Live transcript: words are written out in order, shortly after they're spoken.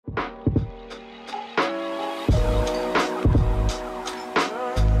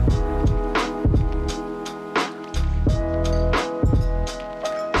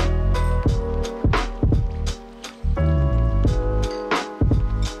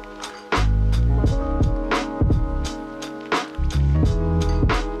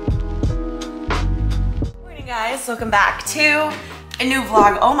welcome back to a new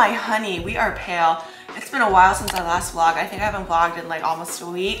vlog. Oh my honey, we are pale. It's been a while since our last vlog. I think I haven't vlogged in like almost a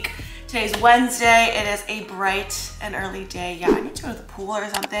week. Today's Wednesday. It is a bright and early day. Yeah, I need to go to the pool or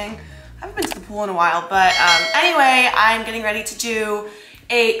something. I haven't been to the pool in a while, but anyway, I'm getting ready to do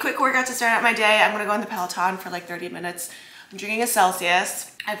a quick workout to start out my day. I'm gonna go on the Peloton for like 30 minutes. I'm drinking a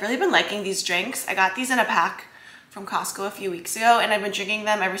Celsius. I've really been liking these drinks. I got these in a pack from Costco a few weeks ago, and I've been drinking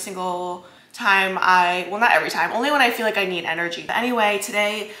them every single time well, not every time, only when I feel like I need energy. But anyway,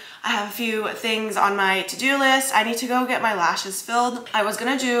 today I have a few things on my to-do list. I need to go get my lashes filled. I was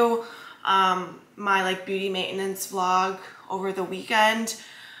gonna do my like beauty maintenance vlog over the weekend,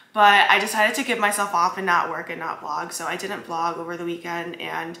 but I decided to give myself off and not work and not vlog. So I didn't vlog over the weekend,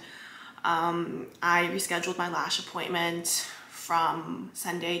 and I rescheduled my lash appointment from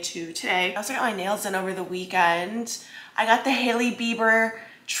Sunday to today. I also got my nails done over the weekend. I got the Hailey Bieber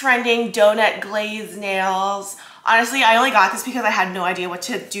trending donut glaze nails. Honestly, I only got this because I had no idea what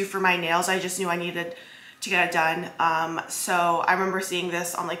to do for my nails. I just knew I needed to get it done. So I remember seeing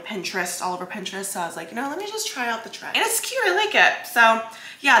this on like Pinterest, all over Pinterest. So I was like, you know, let me just try out the trend. And it's cute, I like it. So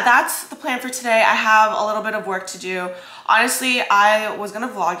yeah, that's the plan for today. I have a little bit of work to do. Honestly, I was gonna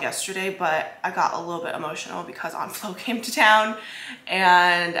vlog yesterday, but I got a little bit emotional because Aunt Flo came to town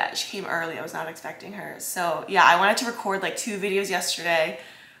and she came early. I was not expecting her. So yeah, I wanted to record like 2 videos yesterday,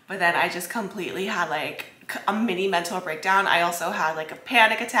 but then I just completely had like a mini mental breakdown. I also had like a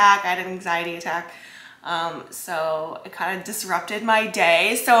panic attack. I had an anxiety attack. So it kind of disrupted my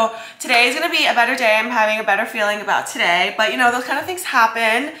day. So today is gonna be a better day. I'm having a better feeling about today, but you know, those kind of things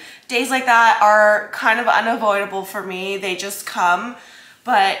happen. Days like that are kind of unavoidable for me. They just come,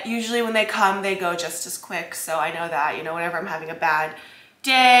 but usually when they come, they go just as quick. So I know that, you know, whenever I'm having a bad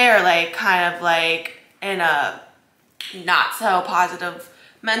day or like kind of like in a not so positive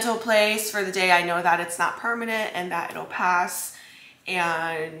mental place for the day, I know that it's not permanent and that it'll pass.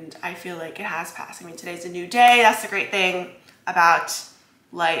 And I feel like it has passed. I mean, today's a new day. That's the great thing about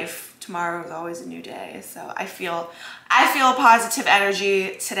life. Tomorrow is always a new day. So I feel positive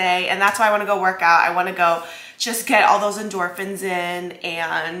energy today, and that's why I want to go work out. I want to go just get all those endorphins in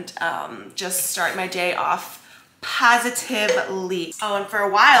and just start my day off positively. Oh, and for a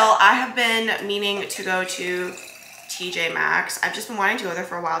while I have been meaning to go to TJ Maxx. I've just been wanting to go there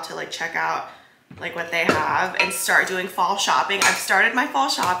for a while to like check out like what they have and start doing fall shopping. I've started my fall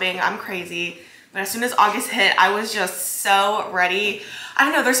shopping. I'm crazy. But as soon as August hit, I was just so ready. I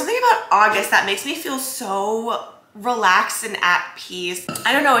don't know, there's something about August that makes me feel so relaxed and at peace.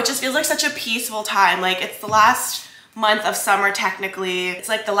 I don't know, it just feels like such a peaceful time. Like it's the last month of summer technically. It's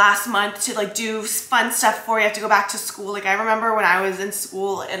like the last month to like do fun stuff before you have to go back to school. Like I remember when I was in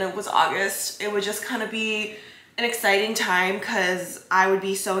school and it was August, it would just kind of be an exciting time because I would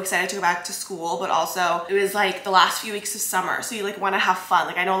be so excited to go back to school, but also it was like the last few weeks of summer, so you like want to have fun.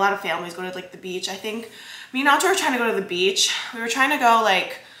 Like I know a lot of families go to like the beach. I think me and Alter were trying to go to the beach. We were trying to go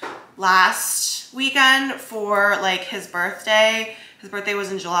like last weekend for like his birthday. His birthday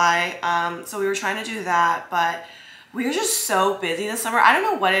was in July, so we were trying to do that, but we were just so busy this summer. I don't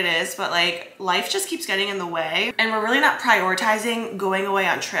know what it is, but like life just keeps getting in the way, and we're really not prioritizing going away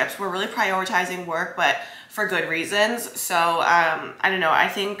on trips. We're really prioritizing work, but for good reasons. So I don't know, I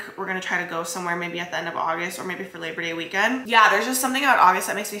think we're gonna try to go somewhere maybe at the end of August or maybe for Labor Day weekend. Yeah, there's just something about August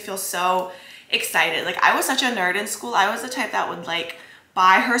that makes me feel so excited. Like I was such a nerd in school. I was the type that would like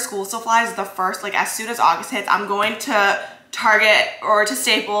buy her school supplies the first, like as soon as August hits, I'm going to Target or to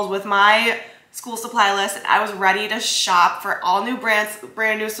Staples with my school supply list, and I was ready to shop for all new brands,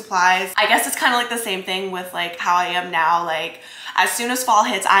 brand new supplies. I guess it's kind of like the same thing with like how I am now. Like as soon as fall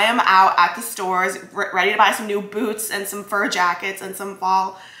hits, I am out at the stores ready to buy some new boots and some fur jackets and some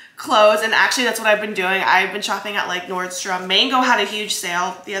fall clothes. And actually that's what I've been doing. I've been shopping at like Nordstrom. Mango had a huge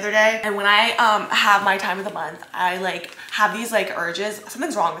sale the other day, and when I have my time of the month, I like have these like urges.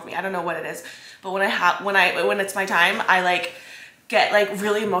 Something's wrong with me, I don't know what it is, but when it's my time, I like get like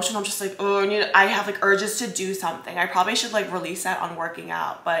really emotional. I'm just like, oh, I have like urges to do something. I probably should like release that on working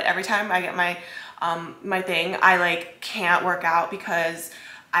out, but every time I get my my thing, I like can't work out because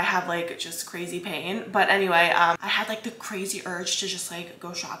I have like just crazy pain. But anyway, I had like the crazy urge to just like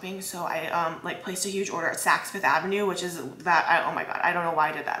go shopping, so I like placed a huge order at Saks Fifth Avenue, which is that oh my god, I don't know why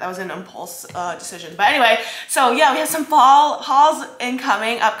I did that. That was an impulse decision. But anyway, so yeah, we have some fall hauls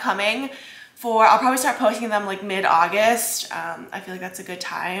upcoming. I'll probably start posting them like mid-August. I feel like that's a good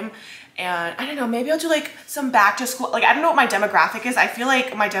time. And I don't know, maybe I'll do like some back to school. Like I don't know what my demographic is. I feel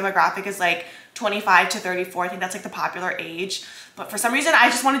like my demographic is like 25 to 34. I think that's like the popular age. But for some reason, I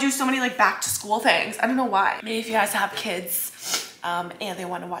just want to do so many like back to school things. I don't know why. Maybe if you guys have kids, and they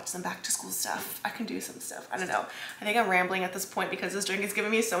want to watch some back to school stuff. I can do some stuff. I don't know. I think I'm rambling at this point because this drink is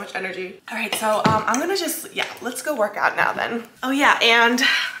giving me so much energy. All right, so I'm gonna just, yeah, let's go work out now then. Oh yeah, and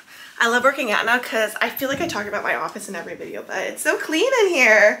I love working out now because I feel like I talk about my office in every video, but it's so clean in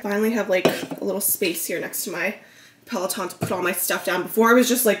here. Finally have like a little space here next to my Peloton to put all my stuff down. Before it was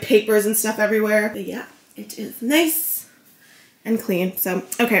just like papers and stuff everywhere. But yeah, it is nice and clean. So,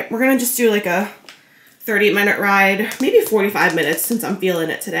 okay, we're gonna just do like a 30-minute ride, maybe 45 minutes since I'm feeling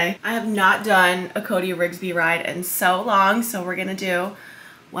it today. I have not done a Cody Rigsby ride in so long, so we're gonna do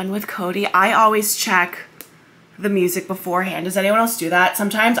one with Cody. I always check the music beforehand. Does anyone else do that?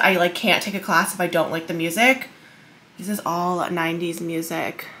 Sometimes I like can't take a class if I don't like the music. This is all 90s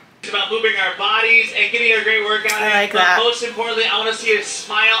music. It's about moving our bodies and getting a great workout. I like that. But most importantly, I want to see a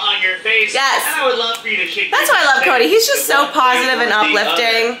smile on your face. Yes. And I would love for you to shake. That's why I love Cody. He's just so positive and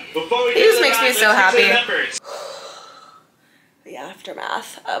uplifting. He just makes me so happy. The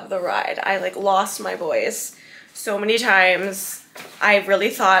aftermath of the ride. I like lost my voice so many times. I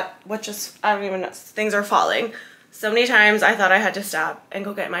really thought I don't even know, things are falling. So many times I thought I had to stop and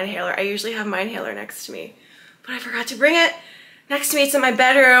go get my inhaler. I usually have my inhaler next to me, but I forgot to bring it. Next to me, it's in my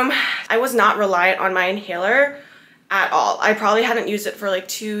bedroom. I was not reliant on my inhaler at all. I probably hadn't used it for like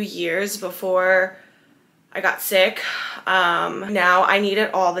 2 years before I got sick. Now I need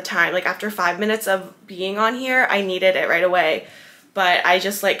it all the time. Like after 5 minutes of being on here, I needed it right away. But I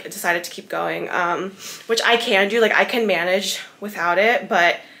just like decided to keep going, which I can do. Like I can manage without it,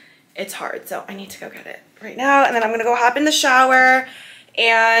 but it's hard. So I need to go get it right now. And then I'm gonna go hop in the shower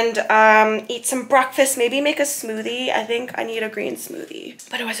and eat some breakfast, maybe make a smoothie. I think I need a green smoothie,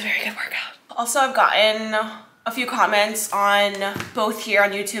 but it was a very good workout. Also, I've gotten a few comments on both here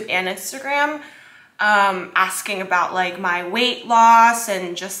on YouTube and Instagram asking about like my weight loss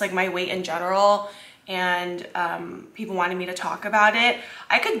and just like my weight in general, and people wanted me to talk about it.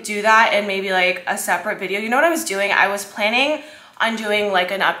 I could do that in maybe like a separate video. You know what I was doing? I was planning on doing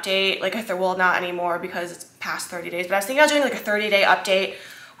like an update, like well, not anymore because it's past 30 days, but I was thinking about doing like a 30-day update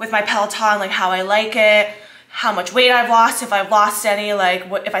with my Peloton, like how I like it, how much weight I've lost, if I've lost any, like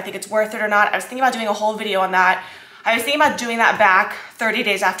what, if I think it's worth it or not. I was thinking about doing a whole video on that. I was thinking about doing that back 30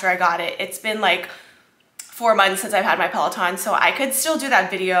 days after I got it. It's been like 4 months since I've had my Peloton, so I could still do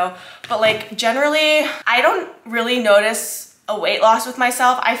that video, but like generally, I don't really notice a weight loss with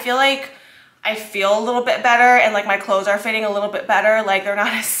myself. I feel like I feel a little bit better and like my clothes are fitting a little bit better. Like they're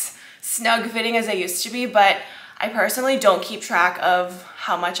not as snug fitting as they used to be, but I personally don't keep track of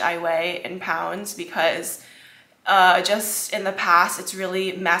how much I weigh in pounds because just in the past, it's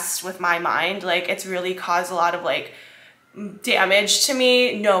really messed with my mind. Like it's really caused a lot of like damage to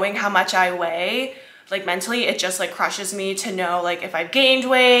me knowing how much I weigh. Like mentally, it just like crushes me to know like if I've gained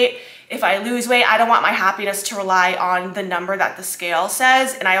weight, if I lose weight. I don't want my happiness to rely on the number that the scale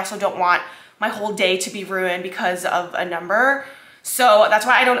says, and I also don't want my whole day to be ruined because of a number. So that's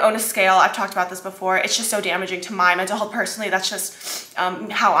why I don't own a scale. I've talked about this before. It's just so damaging to my mental health personally. That's just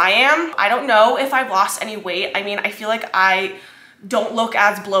how I am. I don't know if I've lost any weight. I mean, I feel like I don't look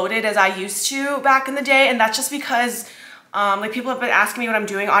as bloated as I used to back in the day, and that's just because like people have been asking me what I'm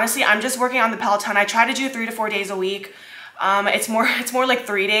doing. Honestly, I'm just working on the Peloton. I try to do 3 to 4 days a week. It's more like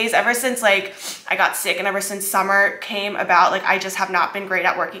 3 days. Ever since like I got sick and ever since summer came about, like I just have not been great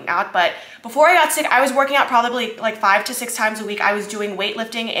at working out. But before I got sick, I was working out probably like 5 to 6 times a week. I was doing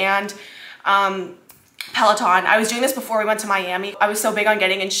weightlifting and Peloton. I was doing this before we went to Miami. I was so big on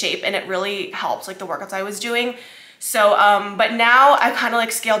getting in shape and it really helped, like the workouts I was doing. So, but now I've kind of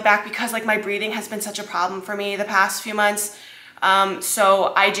like scaled back because like my breathing has been such a problem for me the past few months.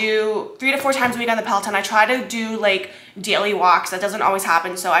 So I do 3 to 4 times a week on the Peloton. I try to do like daily walks. That doesn't always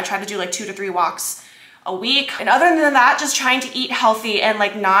happen. So I try to do like 2 to 3 walks a week. And other than that, just trying to eat healthy and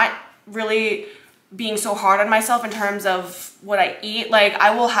like not really being so hard on myself in terms of what I eat. Like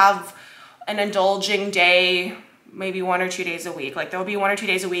I will have an indulging day, maybe 1 or 2 days a week. Like there will be 1 or 2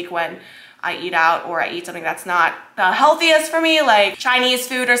 days a week when I eat out or I eat something that's not the healthiest for me, like Chinese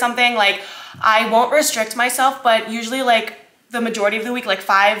food or something. Like I won't restrict myself, but usually like the majority of the week, like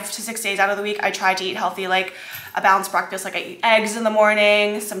 5 to 6 days out of the week, I try to eat healthy, like a balanced breakfast. Like I eat eggs in the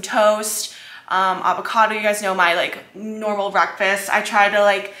morning, some toast, avocado. You guys know my like normal breakfast. I try to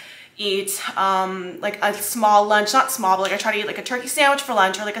like eat like a small lunch, not small, but like I try to eat like a turkey sandwich for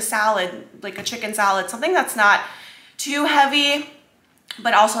lunch or like a salad, like a chicken salad, something that's not too heavy,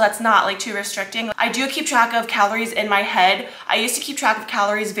 but also that's not like too restricting. I do keep track of calories in my head. I used to keep track of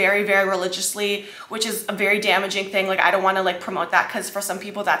calories very, very religiously, which is a very damaging thing. Like I don't want to like promote that because for some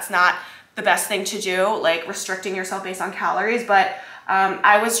people that's not the best thing to do, like restricting yourself based on calories. But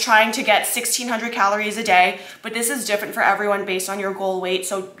I was trying to get 1,600 calories a day, but this is different for everyone based on your goal weight.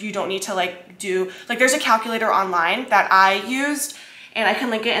 So you don't need to like do, like there's a calculator online that I used and I can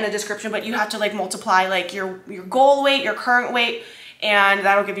link it in the description, but you have to like multiply like your goal weight, your current weight, and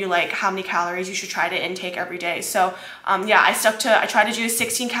that'll give you like how many calories you should try to intake every day. So yeah, I tried to do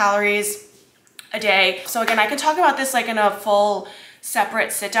 16 calories a day. So again, I can talk about this like in a full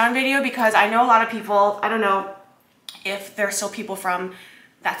separate sit down video because I know a lot of people, I don't know if there's still people from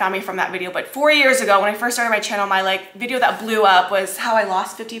that found me from that video, but 4 years ago when I first started my channel, my like video that blew up was how I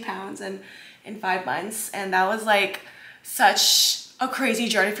lost 50 pounds in 5 months. And that was like such a crazy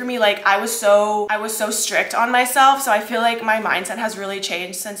journey for me. Like I was so strict on myself. So I feel like my mindset has really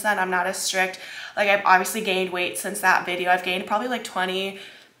changed since then. I'm not as strict. Like I've obviously gained weight since that video. I've gained probably like 20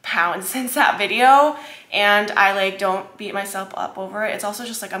 pounds since that video, and I like don't beat myself up over it. It's also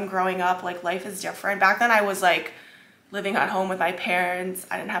just like I'm growing up, like life is different. Back then I was like living at home with my parents.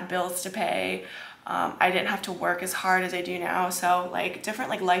 I didn't have bills to pay. I didn't have to work as hard as I do now. So like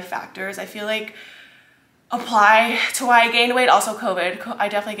different like life factors I feel like apply to why I gained weight. Also COVID, I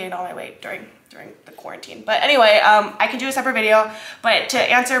definitely gained all my weight during the quarantine. But anyway, I can do a separate video, but to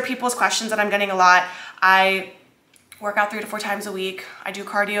answer people's questions that I'm getting a lot, I work out 3 to 4 times a week. I do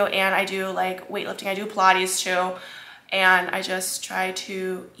cardio and I do like weightlifting. I do Pilates too. And I just try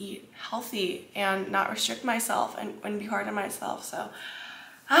to eat healthy and not restrict myself and be hard on myself. So,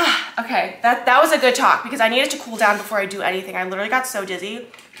 okay, that was a good talk because I needed to cool down before I do anything. I literally got so dizzy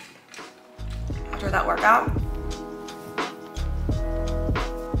after that workout.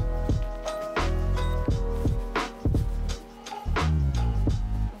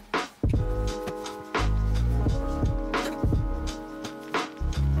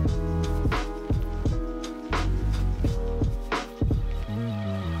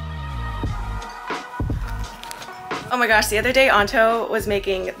 Oh my gosh, the other day Anto was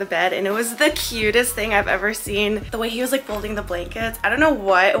making the bed and it was the cutest thing I've ever seen. The way he was like folding the blankets. I don't know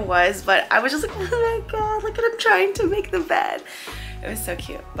what it was, but I was just like, oh my God, look at him trying to make the bed. It was so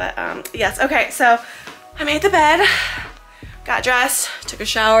cute. But yes, okay, so I made the bed, got dressed, took a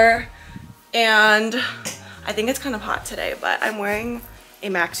shower, and I think it's kind of hot today, but I'm wearing a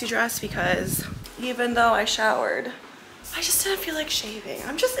maxi dress because even though I showered, I just didn't feel like shaving.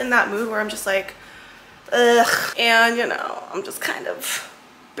 I'm just in that mood where I'm just like, ugh, and you know, I'm just kind of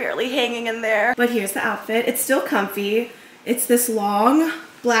barely hanging in there. But here's the outfit. It's still comfy. It's this long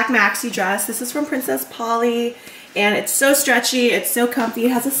black maxi dress. This is from Princess Polly, and it's so stretchy. It's so comfy.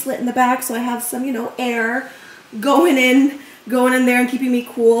 It has a slit in the back, so I have some, you know, air going in there and keeping me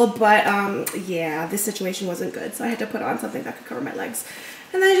cool. But yeah, this situation wasn't good, so I had to put on something that could cover my legs.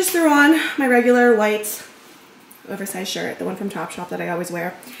 And then I just threw on my regular white oversized shirt, the one from Topshop that I always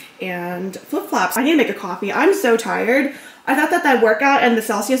wear, and flip-flops. I need to make a coffee. I'm so tired. I thought that workout and the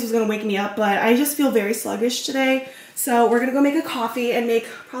Celsius was gonna wake me up, but I just feel very sluggish today. So we're gonna go make a coffee and make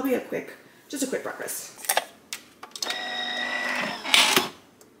probably just a quick breakfast.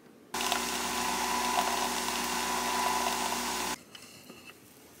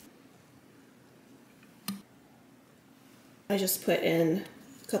 I just put in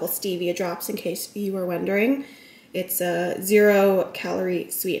a couple stevia drops in case you were wondering. It's a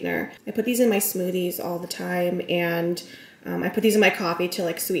 0-calorie sweetener. I put these in my smoothies all the time, and I put these in my coffee to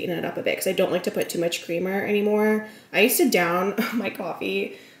like sweeten it up a bit because I don't like to put too much creamer anymore. I used to down my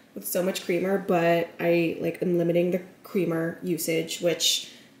coffee with so much creamer, but I like am limiting the creamer usage,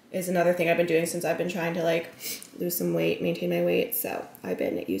 which is another thing I've been doing since I've been trying to like lose some weight, maintain my weight. So I've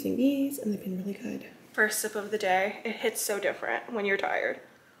been using these and they've been really good. First sip of the day. It hits so different when you're tired.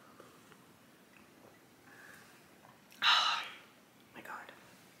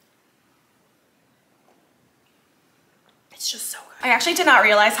 It's just so good. I actually did not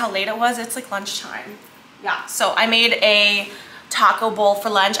realize how late it was. It's like lunchtime. Yeah, so I made a taco bowl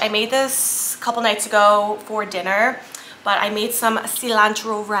for lunch. I made this a couple nights ago for dinner, but I made some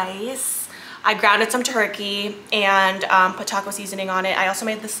cilantro rice. I grounded some turkey and put taco seasoning on it. I also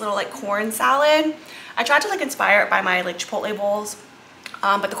made this little like corn salad. I tried to like inspire it by my like Chipotle bowls,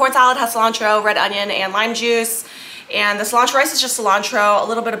 but the corn salad has cilantro, red onion, and lime juice. And the cilantro rice is just cilantro, a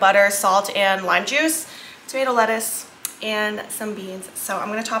little bit of butter, salt, and lime juice, tomato, lettuce, and some beans. So I'm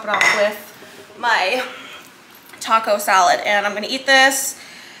gonna top it off with my taco salad, and I'm gonna eat this.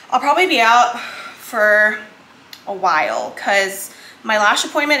 I'll probably be out for a while because my lash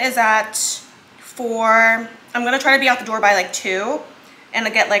appointment is at 4. I'm gonna try to be out the door by like 2 and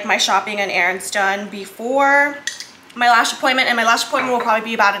to get like my shopping and errands done before my lash appointment, and my lash appointment will probably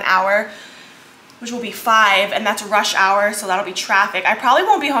be about an hour, which will be 5, and that's rush hour, so that'll be traffic. I probably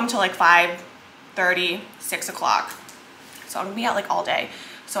won't be home till like 5:30, 6 o'clock. So I'm gonna be out like all day.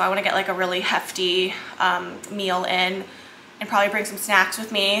 So I wanna get like a really hefty meal in and probably bring some snacks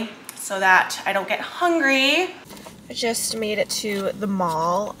with me so that I don't get hungry. I just made it to the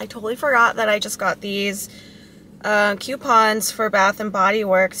mall. I totally forgot that I just got these coupons for Bath and Body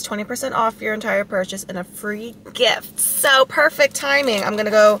Works, 20% off your entire purchase and a free gift. So perfect timing. I'm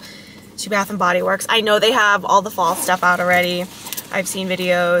gonna go to Bath and Body Works. I know they have all the fall stuff out already. I've seen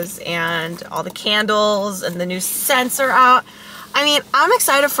videos and all the candles and the new scents are out. I mean, I'm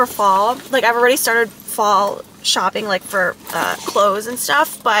excited for fall. Like, I've already started fall shopping, like for clothes and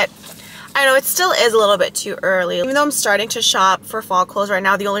stuff, but I know it still is a little bit too early. Even though I'm starting to shop for fall clothes right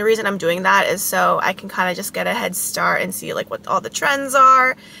now, the only reason I'm doing that is so I can kind of just get a head start and see like what all the trends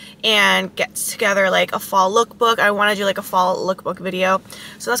are and get together like a fall lookbook. I want to do like a fall lookbook video.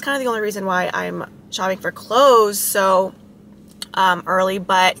 So that's kind of the only reason why I'm shopping for clothes so early,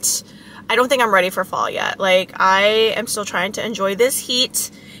 but I don't think I'm ready for fall yet. Like, I am still trying to enjoy this heat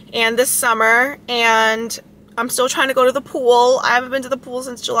and this summer, and I'm still trying to go to the pool. I haven't been to the pool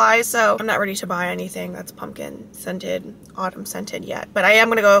since July, so I'm not ready to buy anything that's pumpkin scented, autumn scented yet. But I am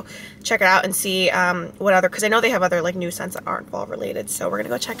gonna go check it out and see what other, because I know they have other like new scents that aren't fall related. So we're gonna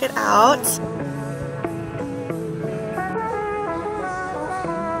go check it out.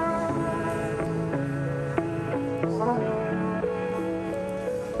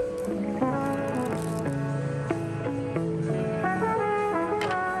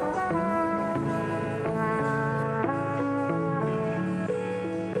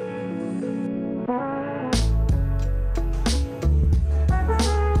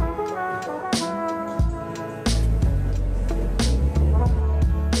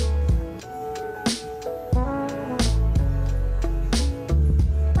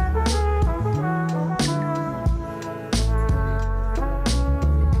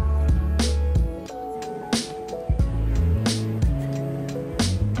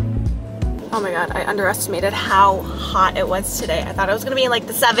 Oh my god, I underestimated how hot it was today. I thought it was gonna be in like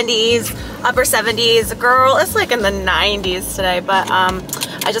the 70s, upper 70s. Girl, it's like in the 90s today, but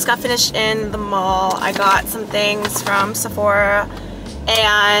I just got finished in the mall. I got some things from SEPHORA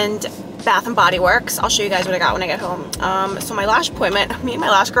and Bath and Body Works. I'll show you guys what I got when I get home. So my lash appointment, me and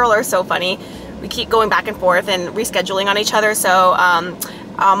my lash girl are so funny. We keep going back and forth and rescheduling on each other, so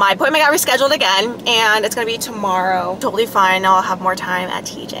my appointment got rescheduled again, and it's gonna be tomorrow. Totally fine. I'll have more time at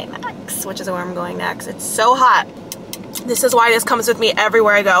TJ Maxx, which is where I'm going next. It's so hot. This is why this comes with me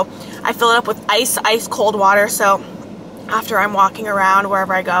everywhere I go. I fill it up with ice cold water, so after I'm walking around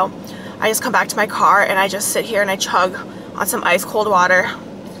wherever I go, I just come back to my car and I just sit here and I chug on some ice cold water.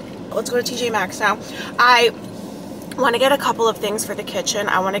 Let's go to TJ Maxx now. I want to get a couple of things for the kitchen.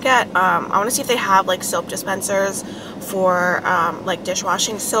 I want to get I want to see if they have like soap dispensers for like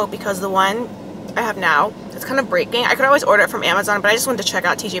dishwashing soap, because the one I have now, it's kind of breaking. I could always order it from Amazon, but I just wanted to check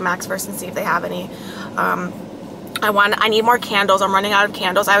out TJ Maxx first and see if they have any. I need more candles. I'm running out of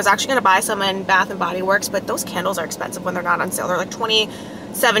candles. I was actually going to buy some in Bath and Body Works, but those candles are expensive when they're not on sale. They're like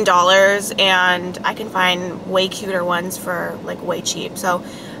 $27, and I can find way cuter ones for like way cheap. So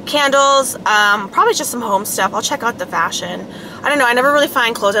candles, probably just some home stuff. I'll check out the fashion. I don't know, I never really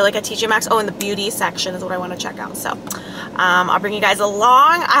find clothes I like at TJ Maxx. Oh, and the beauty section is what I want to check out. So I'll bring you guys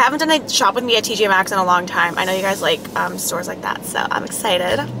along. I haven't done a shop with me at TJ Maxx in a long time. I know you guys like stores like that, so I'm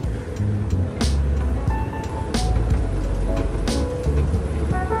excited.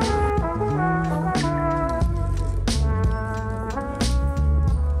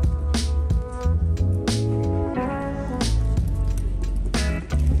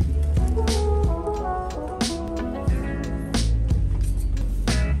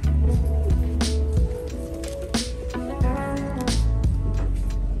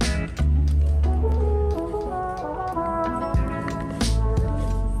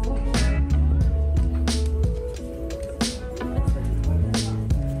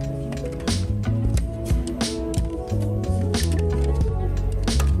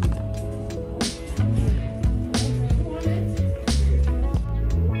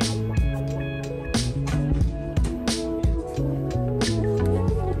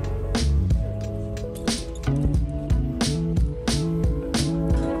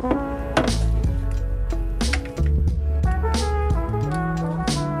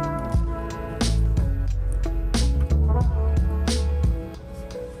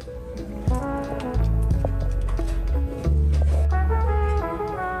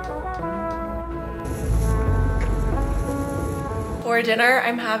 For dinner,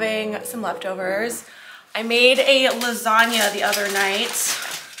 I'm having some leftovers. I made a lasagna the other night.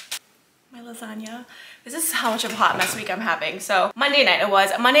 My lasagna. This is how much of a hot mess week I'm having. So Monday night it was.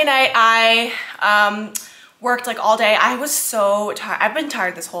 Monday night I worked like all day. I was so tired. I've been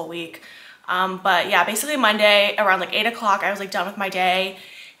tired this whole week. But yeah, basically Monday around like 8 o'clock, I was like done with my day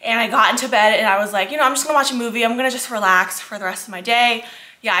and I got into bed and I was like, you know, I'm just gonna watch a movie. I'm gonna just relax for the rest of my day.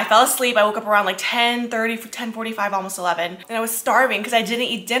 Yeah, I fell asleep. I woke up around like 10:30, 10:45, almost 11. And I was starving because I didn't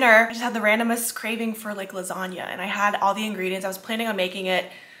eat dinner. I just had the randomest craving for like lasagna and I had all the ingredients. I was planning on making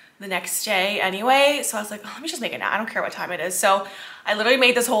it the next day anyway. So I was like, oh, let me just make it now. I don't care what time it is. So I literally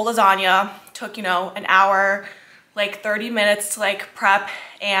made this whole lasagna. Took, you know, an hour, like 30 minutes to like prep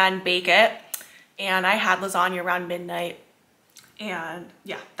and bake it. And I had lasagna around midnight. And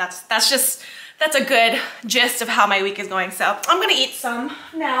yeah, that's a good gist of how my week is going. So I'm gonna eat some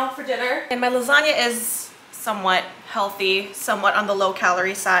now for dinner. And my lasagna is somewhat healthy, somewhat on the low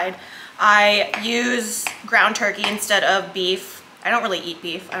calorie side. I use ground turkey instead of beef. I don't really eat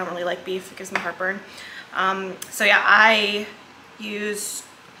beef. I don't really like beef. It gives me heartburn. So yeah, I use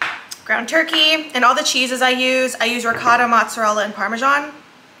ground turkey and all the cheeses I use ricotta, mozzarella, and Parmesan.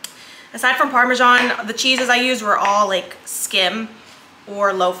 Aside from Parmesan, the cheeses I used were all like skim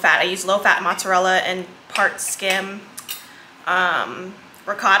or low fat. I use low fat mozzarella and part skim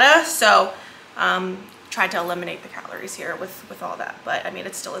ricotta. So tried to eliminate the calories here with all that, but I mean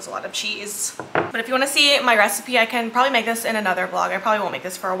it still is a lot of cheese. But if you want to see my recipe, I can probably make this in another vlog. I probably won't make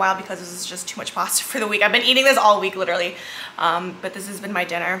this for a while because this is just too much pasta for the week. I've been eating this all week literally, but this has been my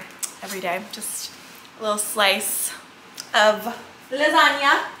dinner every day. Just a little slice of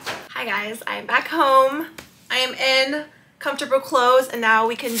lasagna. Hi guys, I'm back home. I am in comfortable clothes and now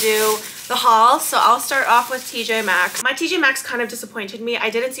we can do the haul. So I'll start off with TJ Maxx. My TJ Maxx kind of disappointed me.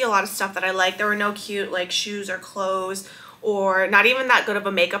 I didn't see a lot of stuff that I liked. There were no cute like shoes or clothes or not even that good of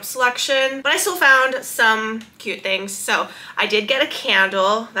a makeup selection, but I still found some cute things. So I did get a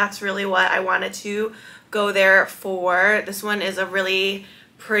candle. That's really what I wanted to go there for. This one is a really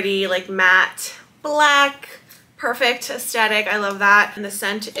pretty like matte black, perfect aesthetic. I love that. And the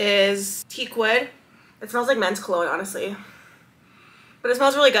scent is teak wood. It smells like men's cologne, honestly. But it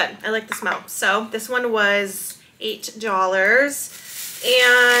smells really good. I like the smell. So this one was $8.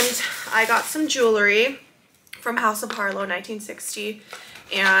 And I got some jewelry from House of Harlow 1960.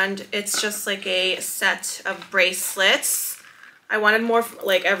 And it's just like a set of bracelets. I wanted more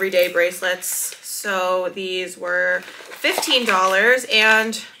like everyday bracelets. So these were $15.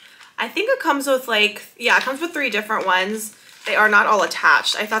 And I think it comes with like, yeah, it comes with 3 different ones. They are not all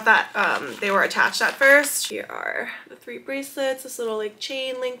attached. I thought that they were attached at first. Here are the 3 bracelets. This little like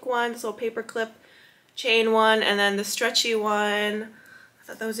chain link one, this little paper clip chain one, and then the stretchy one. I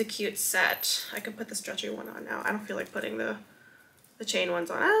thought that was a cute set. I could put the stretchy one on now. I don't feel like putting the chain ones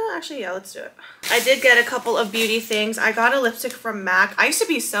on. Actually, yeah, let's do it. I did get a couple of beauty things. I got a lipstick from MAC. I used to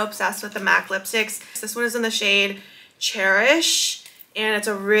be so obsessed with the MAC lipsticks. This one is in the shade Cherish, and it's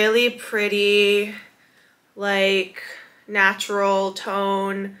a really pretty, like, natural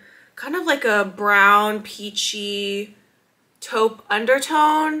tone, kind of like a brown peachy taupe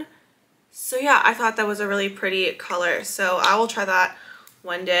undertone. So yeah, I thought that was a really pretty color, so I will try that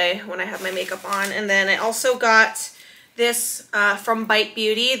one day when I have my makeup on. And then I also got this from Bite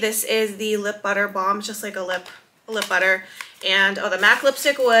Beauty. This is the lip butter balm. It's just like a lip butter. And oh, the MAC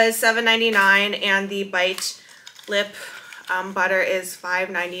lipstick was $7.99 and the Bite lip butter is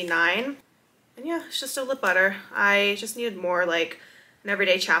 $5.99. And yeah, it's just a lip butter. I just needed more like an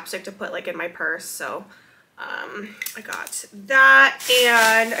everyday chapstick to put like in my purse. So I got that,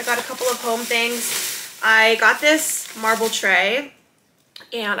 and I got a couple of home things. I got this marble tray,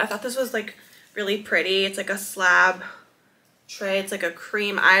 and I thought this was like really pretty. It's like a slab tray. It's like a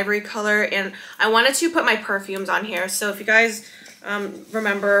cream ivory color, and I wanted to put my perfumes on here. So if you guys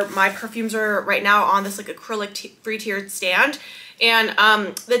remember, my perfumes are right now on this like acrylic 3-tiered stand. And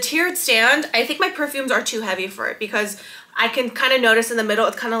the tiered stand, I think my perfumes are too heavy for it because I can kind of notice in the middle,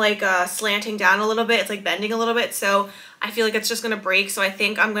 it's kind of like slanting down a little bit. It's like bending a little bit. So I feel like it's just going to break. So I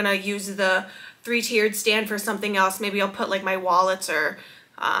think I'm going to use the 3-tiered stand for something else. Maybe I'll put like my wallets or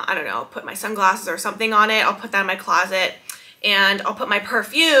I don't know, put my sunglasses or something on it. I'll put that in my closet. And I'll put my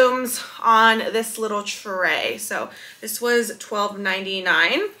perfumes on this little tray. So this was $12.99.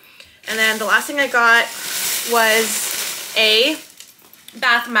 And then the last thing I got was a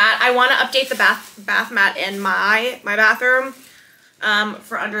bath mat. I want to update the bath mat in my bathroom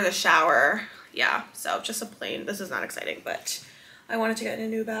for under the shower. Yeah, so just a plain, this is not exciting, but I wanted to get a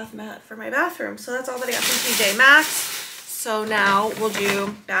new bath mat for my bathroom. So that's all that I got from TJ Maxx. So now we'll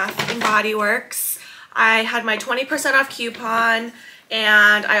do Bath and Body Works. I had my 20% off coupon,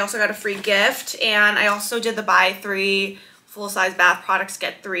 and I also got a free gift, and I also did the buy 3 full-size bath products,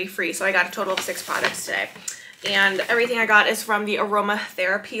 get 3 free. So I got a total of 6 products today. And everything I got is from the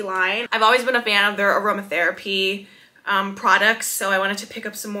aromatherapy line. I've always been a fan of their aromatherapy products, so I wanted to pick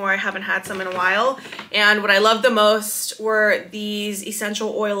up some more. I haven't had some in a while. And what I loved the most were these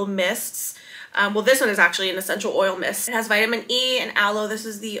essential oil mists. Well, this one is actually an essential oil mist. It has vitamin E and aloe. This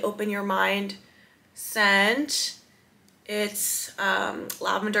is the Open Your Mind scent. It's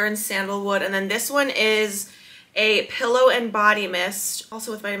lavender and sandalwood. And then this one is a pillow and body mist,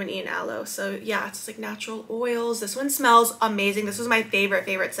 also with vitamin E and aloe. So yeah, it's like natural oils. This one smells amazing. This was my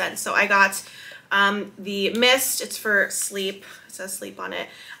favorite scent. So I got the mist. It's for sleep. It says sleep on it.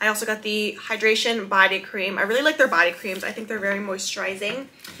 I also got the hydration body cream. I really like their body creams. I think they're very moisturizing.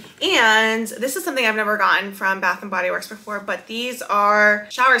 And this is something I've never gotten from Bath & Body Works before, but these are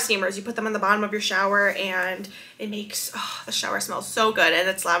shower steamers. You put them on the bottom of your shower and it makes the shower smell so good. And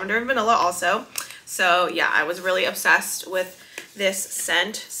it's lavender and vanilla also. So yeah, I was really obsessed with this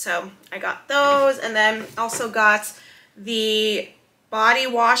scent. So I got those, and then also got the body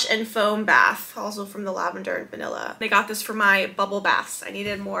wash and foam bath, also from the lavender and vanilla. I got this for my bubble baths. I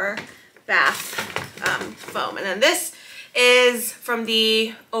needed more bath foam. And then this is from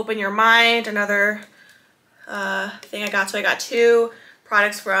the Open Your Mind, another thing I got. So I got 2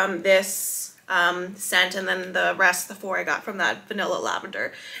 products from this scent, and then the rest, the 4 I got from that vanilla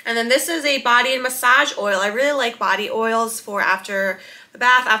lavender. And then this is a body and massage oil. I really like body oils for after the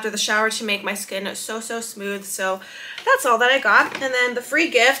bath, after the shower, to make my skin so smooth. So that's all that I got. And then the free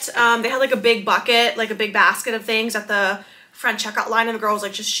gift, they had like a big bucket, like a big basket of things at the front checkout line, and the girl was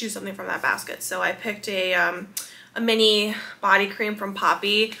like, just choose something from that basket. So I picked a mini body cream from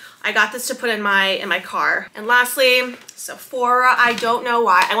Poppy. I got this to put in my car. And lastly, Sephora. I don't know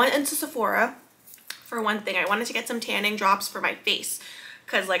why. I went into Sephora for one thing. I wanted to get some tanning drops for my face,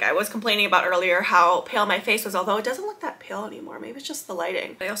 because like I was complaining about earlier how pale my face was, although it doesn't look that pale anymore. Maybe it's just the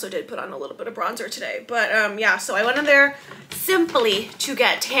lighting. I also did put on a little bit of bronzer today. But yeah, so I went in there simply to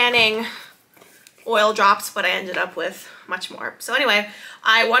get tanning oil drops, but I ended up with much more. So anyway,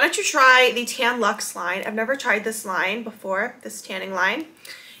 I wanted to try the Tan Luxe line. I've never tried this line before, this tanning line.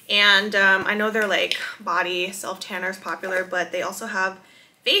 And I know they're like body self-tanners popular, but they also have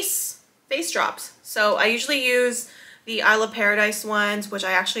face drops. So I usually use the Isle of Paradise ones, which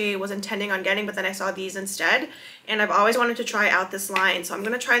I actually was intending on getting, but then I saw these instead. And I've always wanted to try out this line. So I'm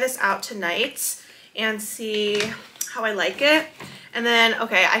gonna try this out tonight and see how I like it. And then,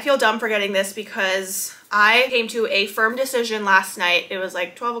 okay, I feel dumb for getting this because I came to a firm decision last night. It was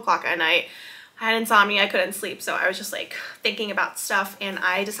like 12 o'clock at night. I had insomnia, I couldn't sleep, so I was just like thinking about stuff, and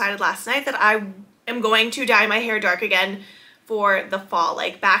I decided last night that I am going to dye my hair dark again for the fall,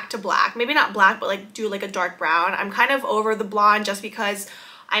 like back to black. Maybe not black, but like do like a dark brown. I'm kind of over the blonde just because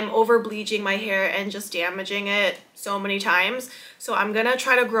I'm over bleaching my hair and just damaging it so many times. So I'm gonna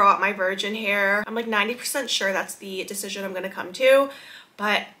try to grow out my virgin hair. I'm like 90% sure that's the decision I'm gonna come to,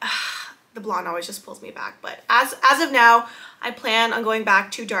 but the blonde always just pulls me back. But as of now, I plan on going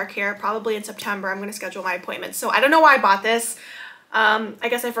back to dark hair probably in September. I'm gonna schedule my appointment. So I don't know why I bought this. I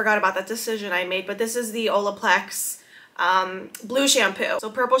guess I forgot about that decision I made, but this is the Olaplex blue shampoo.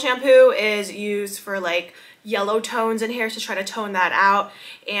 So purple shampoo is used for like yellow tones in hair to try to tone that out,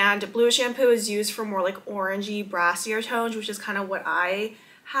 and blue shampoo is used for more like orangey, brassier tones, which is kind of what I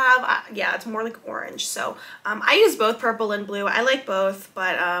have. Yeah, it's more like orange. So I use both purple and blue. I like both,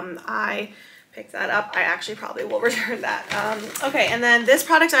 but I picked that up. I actually probably will return that. Okay, and then this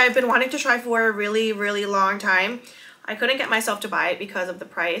product I've been wanting to try for a really long time. I couldn't get myself to buy it because of the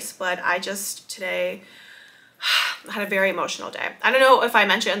price, but I just today had a very emotional day. I don't know if I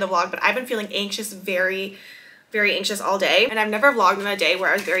mentioned in the vlog, but I've been feeling anxious, very anxious all day, and I've never vlogged on a day where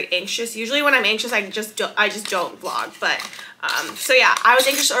I was very anxious. Usually when I'm anxious, I just don't vlog. But so yeah, I was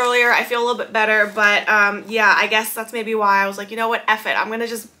anxious earlier. I feel a little bit better, but yeah, I guess that's maybe why I was like, you know what, F it, I'm gonna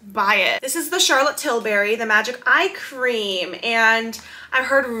just buy it. This is the Charlotte Tilbury, the Magic Eye Cream, and I've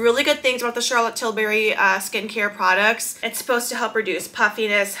heard really good things about the Charlotte Tilbury skincare products. It's supposed to help reduce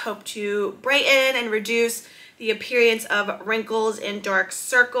puffiness, hope to brighten and reduce the appearance of wrinkles and dark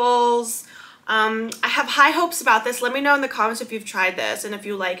circles. I have high hopes about this. Let me know in the comments if you've tried this and if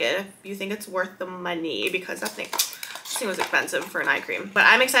you like it, if you think it's worth the money, because that thing was expensive for an eye cream. But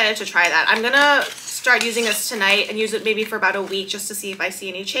I'm excited to try that. I'm gonna start using this tonight and use it maybe for about a week just to see if I see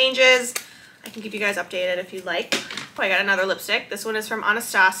any changes. I can keep you guys updated if you'd like. Oh, I got another lipstick. This one is from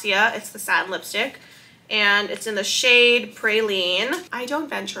Anastasia. It's the satin lipstick, and it's in the shade Praline. I don't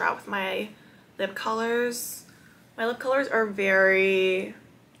venture out with my lip colors. My lip colors are very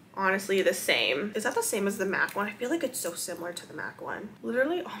honestly the same. Is that the same as the MAC one? I feel like it's so similar to the MAC one.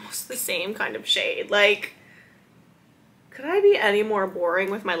 Literally almost the same kind of shade. Like, Could I be any more boring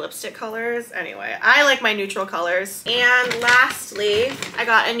with my lipstick colors? Anyway, I like my neutral colors. And lastly, I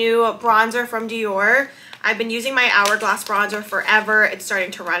got a new bronzer from Dior. I've been using my Hourglass bronzer forever. It's starting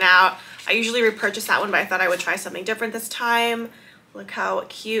to run out. I usually repurchase that one, but I thought I would try something different this time. Look how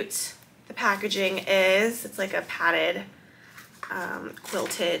cute the packaging is. It's like a padded,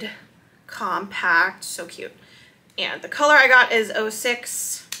 quilted, compact, so cute. And the color I got is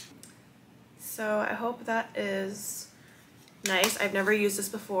 06. So I hope that is nice. I've never used this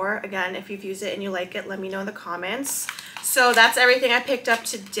before. Again, if you've used it and you like it, let me know in the comments. So that's everything I picked up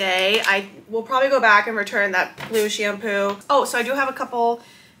today. I will probably go back and return that blue shampoo. Oh, so I do have a couple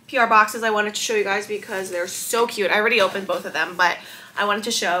PR boxes I wanted to show you guys because they're so cute. I already opened both of them, but I wanted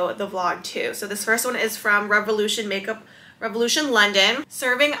to show the vlog too. So this first one is from Revolution Revolution London,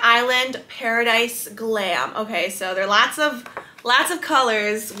 Serving Island Paradise Glam. Okay, so there are lots of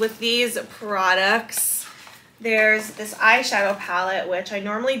colors with these products. There's this eyeshadow palette, which I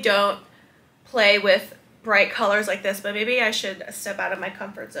normally don't play with bright colors like this, but maybe I should step out of my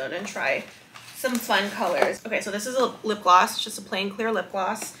comfort zone and try some fun colors. Okay, so this is a lip gloss, just a plain clear lip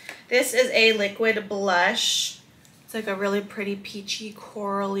gloss. This is a liquid blush. It's like a really pretty peachy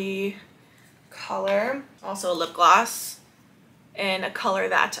corally color. Also a lip gloss in a color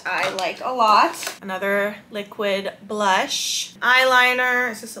that I like a lot. Another liquid blush. Eyeliner.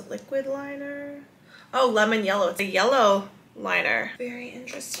 Is this a liquid liner? Oh, lemon yellow. It's a yellow liner. Very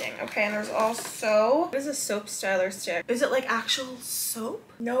interesting. Okay, and there's also, what is a soap styler stick? Is it like actual soap?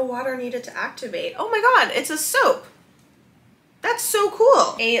 No water needed to activate. Oh my god, it's a soap. That's so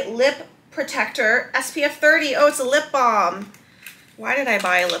cool. A lip protector, SPF 30. Oh, it's a lip balm. Why did I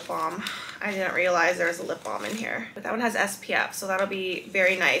buy a lip balm? I didn't realize there was a lip balm in here. But that one has SPF, so that'll be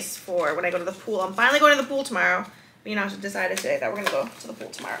very nice for when I go to the pool. I'm finally going to the pool tomorrow. Me and I decided today that we're gonna go to the pool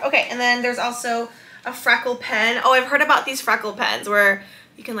tomorrow. Okay, and then there's also a freckle pen. Oh, I've heard about these freckle pens where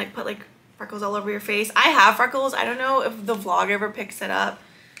you can like put like freckles all over your face. I have freckles. I don't know if the vlog ever picks it up,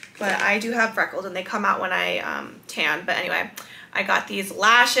 but I do have freckles and they come out when I tan. But anyway, I got these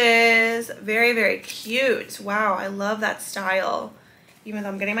lashes. Very, very cute. Wow, I love that style. Even though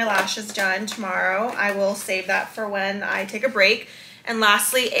I'm getting my lashes done tomorrow, I will save that for when I take a break. And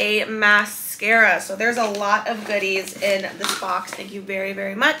lastly, a mascara. So there's a lot of goodies in this box. Thank you very,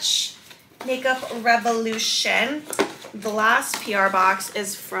 very much, Makeup Revolution. The last PR box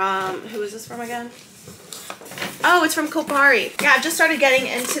is from, who is this from again? Oh, it's from Kopari. Yeah, I've just started getting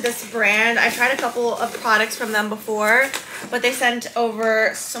into this brand. I tried a couple of products from them before, but they sent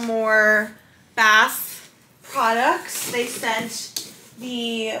over some more bath products. They sent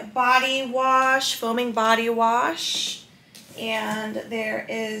the body wash, foaming body wash, and there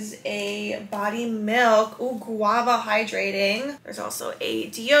is a body milk, ooh, guava hydrating. There's also a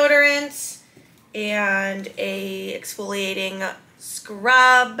deodorant and a exfoliating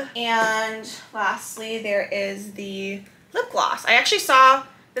scrub, and lastly there is the lip gloss. I actually saw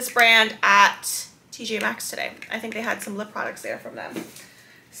this brand at TJ Maxx today. I think they had some lip products there from them.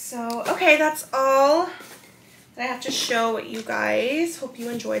 So okay, that's all that I have to show you guys. Hope you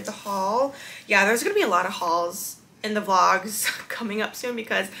enjoyed the haul. Yeah, there's gonna be a lot of hauls in the vlogs coming up soon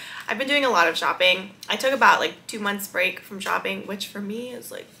because I've been doing a lot of shopping. I took about like 2 months break from shopping, which for me is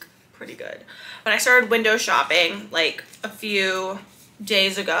like pretty good. But I started window shopping like a few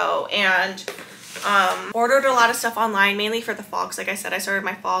days ago and ordered a lot of stuff online, mainly for the fall, because like I said, I started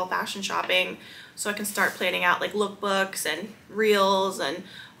my fall fashion shopping so I can start planning out like lookbooks and reels and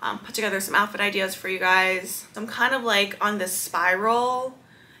put together some outfit ideas for you guys. So I'm kind of like on this spiral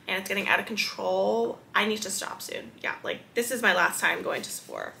and it's getting out of control. I need to stop soon. Yeah, like this is my last time going to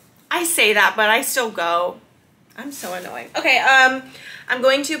Sephora. I say that, but I still go. I'm so annoying. Okay, I'm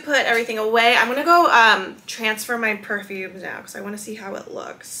going to put everything away. I'm gonna go transfer my perfumes now because I want to see how it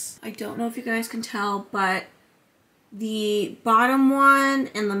looks. I don't know if you guys can tell, but the bottom one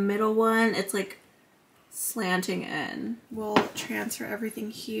and the middle one, it's like slanting in. We'll transfer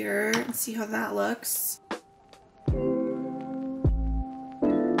everything here and see how that looks.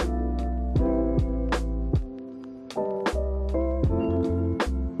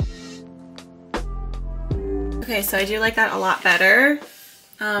 Okay, so I do like that a lot better.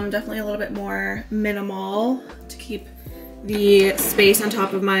 Definitely a little bit more minimal to keep the space on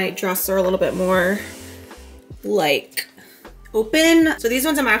top of my dresser a little bit more like open. So these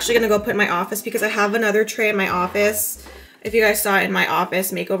ones I'm actually gonna go put in my office because I have another tray in my office. If you guys saw it in my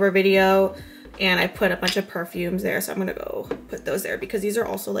office makeover video, and I put a bunch of perfumes there, so I'm gonna go put those there because these are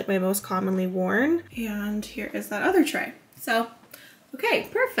also like my most commonly worn. And here is that other tray. So, okay,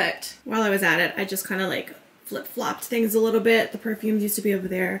 perfect. While I was at it, I just kind of like flip-flopped things a little bit. The perfumes used to be over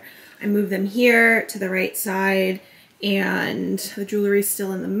there. I moved them here to the right side, and the jewelry's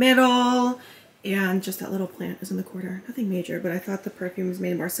still in the middle, and just that little plant is in the corner. Nothing major, but I thought the perfumes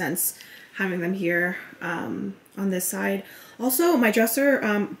made more sense having them here on this side. Also, my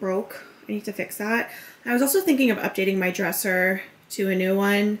dresser broke. I need to fix that. I was also thinking of updating my dresser to a new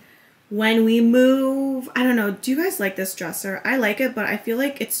one when we move. I don't know. Do you guys like this dresser? I like it, but I feel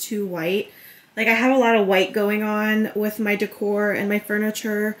like it's too white. Like, I have a lot of white going on with my decor and my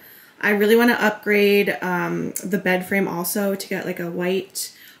furniture. I really want to upgrade the bed frame also to get like a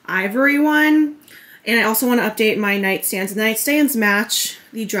white ivory one. And I also want to update my nightstands. The nightstands match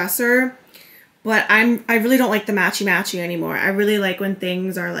the dresser, but I really don't like the matchy-matchy anymore. I really like when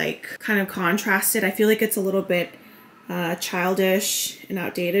things are like kind of contrasted. I feel like it's a little bit childish and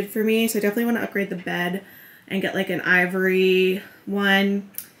outdated for me. So I definitely want to upgrade the bed and get like an ivory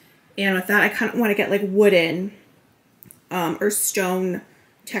one. And with that, I kind of want to get like wooden or stone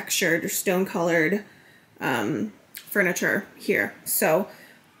textured or stone colored furniture here. So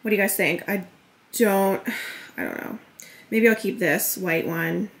what do you guys think? I don't know. Maybe I'll keep this white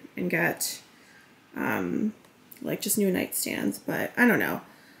one and get like just new nightstands, but I don't know.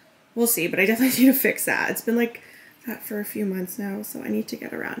 We'll see, but I definitely need to fix that. It's been like that for a few months now, so I need to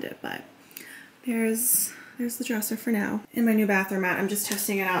get around it, but there's the dresser for now. In my new bathroom mat, I'm just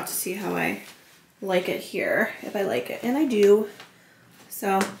testing it out to see how I like it here, if I like it, and I do.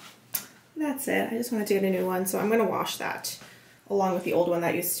 So that's it. I just wanted to get a new one, so I'm going to wash that along with the old one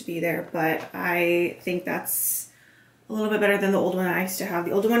that used to be there, but I think that's a little bit better than the old one I used to have.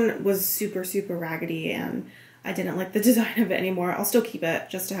 The old one was super, super raggedy, and I didn't like the design of it anymore. I'll still keep it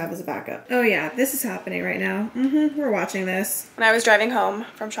just to have as a backup. Oh yeah, this is happening right now. We're watching this. When I was driving home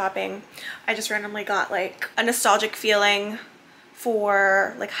from shopping, I just randomly got like a nostalgic feeling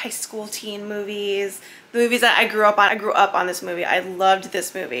for like high school teen movies, the movies that I grew up on. I grew up on this movie. I loved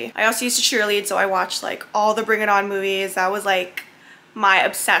this movie. I also used to cheerlead, so I watched like all the Bring It On movies. That was like my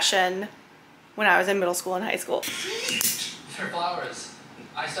obsession when I was in middle school and high school. For flowers.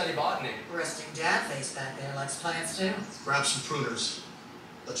 I study botany. Resting dad face back there likes plants too. Grab some pruners.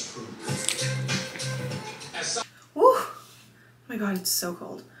 Let's prune. Woo! Oh my god, it's so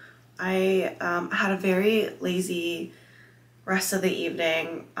cold. I had a very lazy rest of the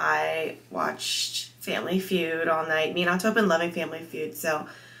evening. I watched Family Feud all night. Me and Otto have been loving Family Feud, so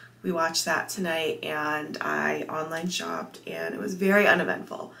we watched that tonight, and I online shopped, and it was very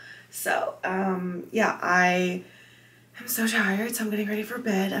uneventful. So, yeah, I'm so tired, so I'm getting ready for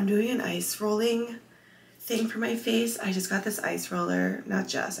bed. I'm doing an ice rolling thing for my face. I just got this ice roller. Not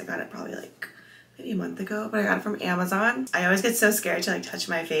just, I got it probably like maybe a month ago, but I got it from Amazon. I always get so scared to like touch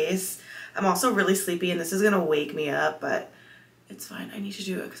my face. I'm also really sleepy, and this is gonna wake me up, but it's fine. I need to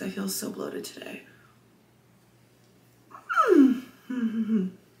do it because I feel so bloated today. Okay.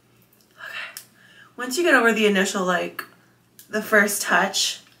 Once you get over the initial, like, the first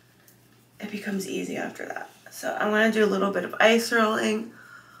touch, it becomes easy after that. So I'm going to do a little bit of ice rolling,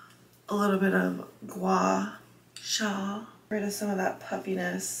 a little bit of gua sha, get rid of some of that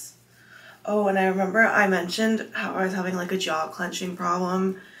puffiness. Oh, and I remember I mentioned how I was having like a jaw clenching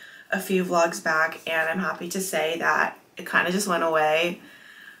problem a few vlogs back, and I'm happy to say that it kind of just went away.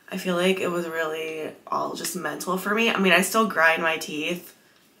 I feel like it was really all just mental for me. I mean, I still grind my teeth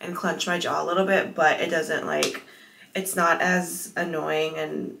and clench my jaw a little bit, but it doesn't like, it's not as annoying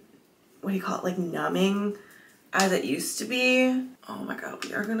and what do you call it, like numbing as it used to be. Oh my god,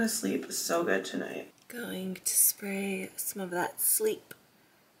 we are gonna sleep so good tonight. Going to spray some of that sleep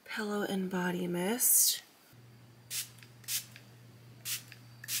pillow and body mist.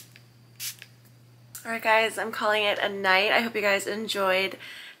 Alright guys, I'm calling it a night. I hope you guys enjoyed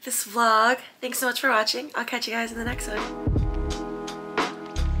this vlog. Thanks so much for watching. I'll catch you guys in the next one.